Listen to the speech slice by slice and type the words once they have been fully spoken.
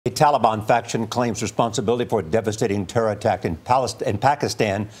A Taliban faction claims responsibility for a devastating terror attack in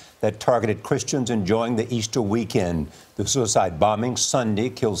Pakistan that targeted Christians enjoying the Easter weekend. The suicide bombing Sunday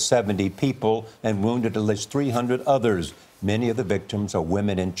killed 70 people and wounded at least 300 others. Many of the victims are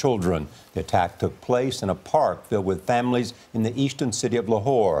women and children. The attack took place in a park filled with families in the eastern city of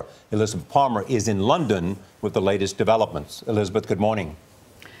Lahore. Elizabeth Palmer is in London with the latest developments. Elizabeth, good morning.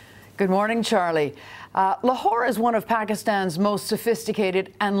 Good morning, Charlie. Lahore is one of Pakistan's most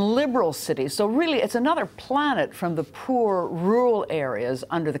sophisticated and liberal cities, so really it's another planet from the poor rural areas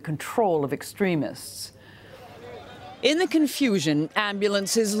under the control of extremists. In the confusion,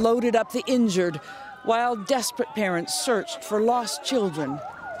 ambulances loaded up the injured, while desperate parents searched for lost children,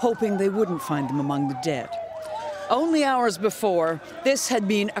 hoping they wouldn't find them among the dead. Only hours before, this had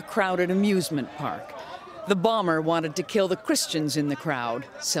been a crowded amusement park. The bomber wanted to kill the Christians in the crowd,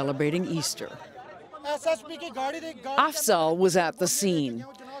 celebrating Easter. Afzal was at the scene.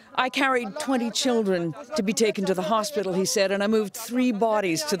 "I carried 20 children to be taken to the hospital," he said, "and I moved 3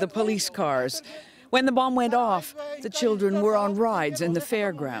 bodies to the police cars. When the bomb went off, the children were on rides in the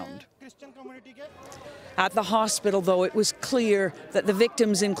fairground." At the hospital, though, it was clear that the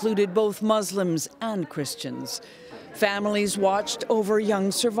victims included both Muslims and Christians. Families watched over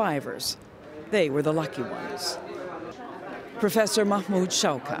young survivors. They were the lucky ones. Professor Mahmoud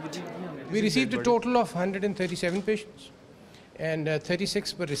Shaukat. We received a total of 137 patients, and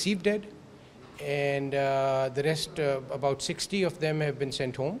 36 were received dead, and the rest, about 60 of them, have been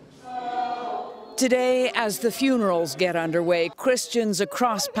sent home. Today, as the funerals get underway, Christians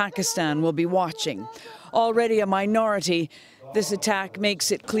across Pakistan will be watching. Already a minority, this attack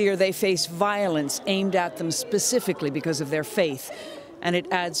makes it clear they face violence aimed at them specifically because of their faith, and it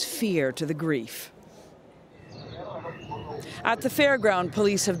adds fear to the grief. At the fairground,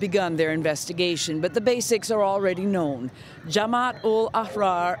 police have begun their investigation, but the basics are already known.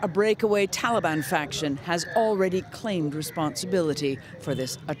 Jamaat-ul-Ahrar, a breakaway Taliban faction, has already claimed responsibility for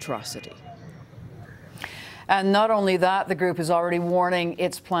this atrocity. And not only that, the group is already warning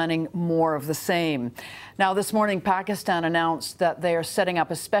it's planning more of the same. Now, this morning, Pakistan announced that they are setting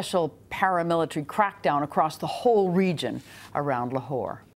up a special paramilitary crackdown across the whole region around Lahore.